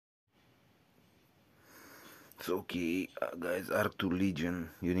So okay, guys, R2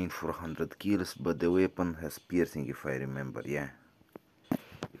 Legion, you need 400 kills, but the weapon has piercing if I remember, yeah.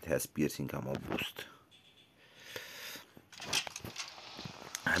 It has piercing ammo boost.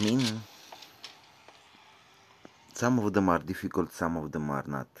 I mean, some of them are difficult, some of them are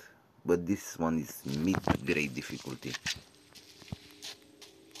not. But this one is mid-grade difficulty.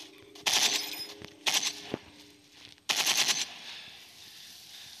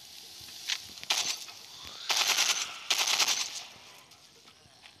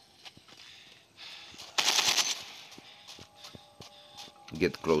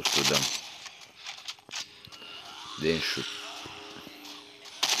 Get close to them. Then shoot.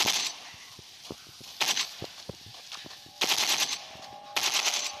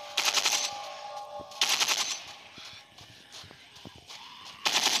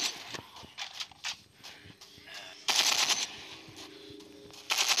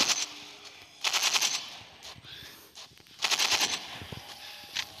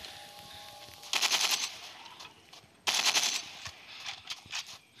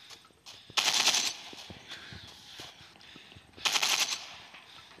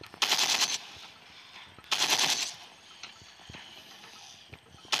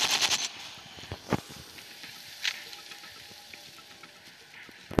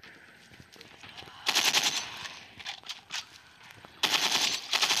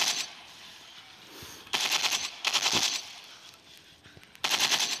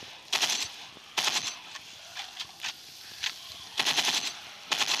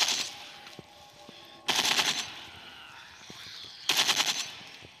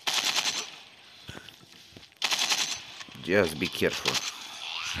 Just be careful.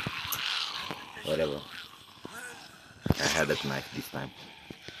 Whatever. I had that knife this time.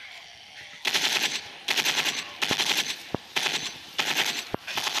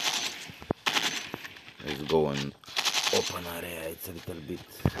 Let's go on open area, it's a little bit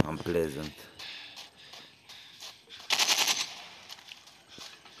unpleasant.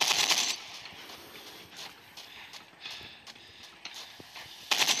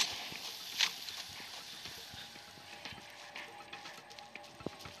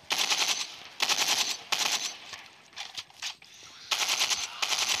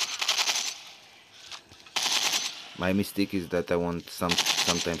 My mistake is that I want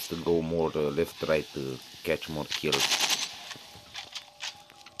sometimes to go more left right to catch more kills.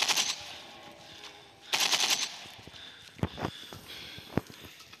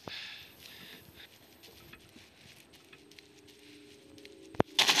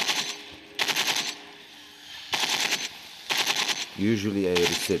 Usually I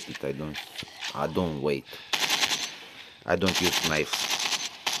reset it, I don't wait. I don't use knife.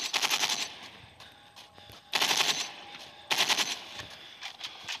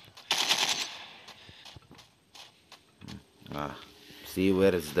 See,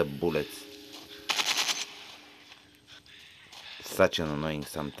 where is the bullets? Such an annoying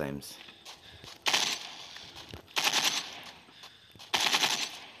sometimes.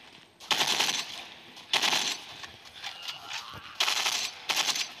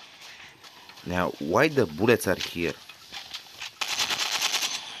 Now, why the bullets are here?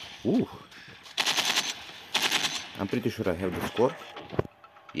 Ooh. I'm pretty sure I have the score.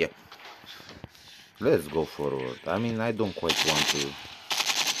 Yep. Let's go forward. I mean, I don't quite want to.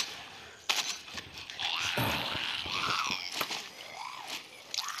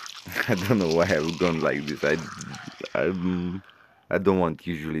 I don't know why I've gone like this. I don't want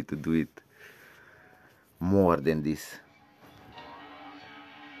usually to do it more than this.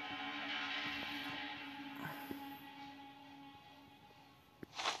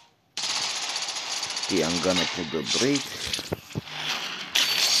 Okay, I'm gonna put the brake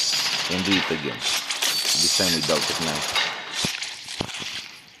and do it again. This time without the knife.